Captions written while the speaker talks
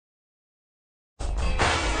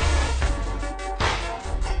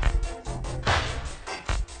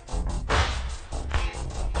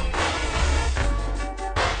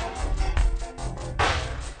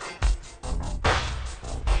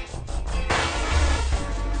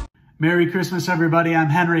Merry Christmas, everybody. I'm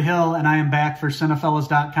Henry Hill, and I am back for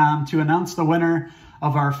Cinephellas.com to announce the winner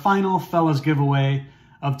of our final Fellas giveaway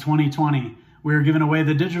of 2020. We're giving away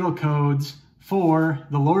the digital codes for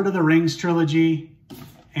the Lord of the Rings trilogy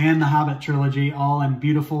and the Hobbit trilogy, all in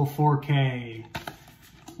beautiful 4K.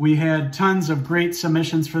 We had tons of great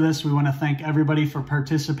submissions for this. We want to thank everybody for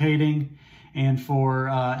participating and for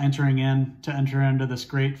enter into this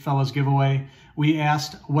great Fellas giveaway. We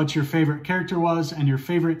asked what your favorite character was and your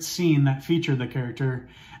favorite scene that featured the character.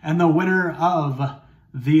 And the winner of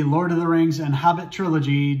the Lord of the Rings and Hobbit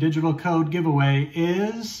trilogy digital code giveaway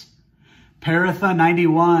is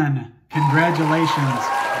Paratha91. Congratulations.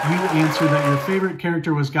 You answered that your favorite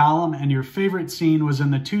character was Gollum and your favorite scene was in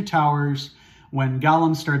the Two Towers when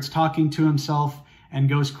Gollum starts talking to himself and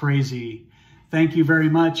goes crazy. Thank you very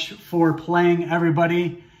much for playing,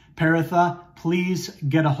 everybody. Paratha, please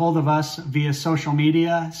get a hold of us via social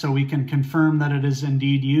media so we can confirm that it is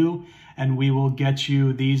indeed you, and we will get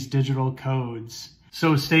you these digital codes.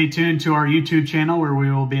 So stay tuned to our YouTube channel where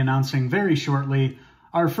we will be announcing very shortly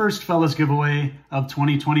our first Fellas giveaway of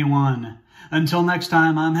 2021. Until next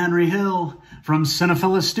time, I'm Henry Hill from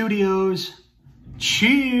Cinephellas Studios.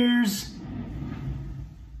 Cheers!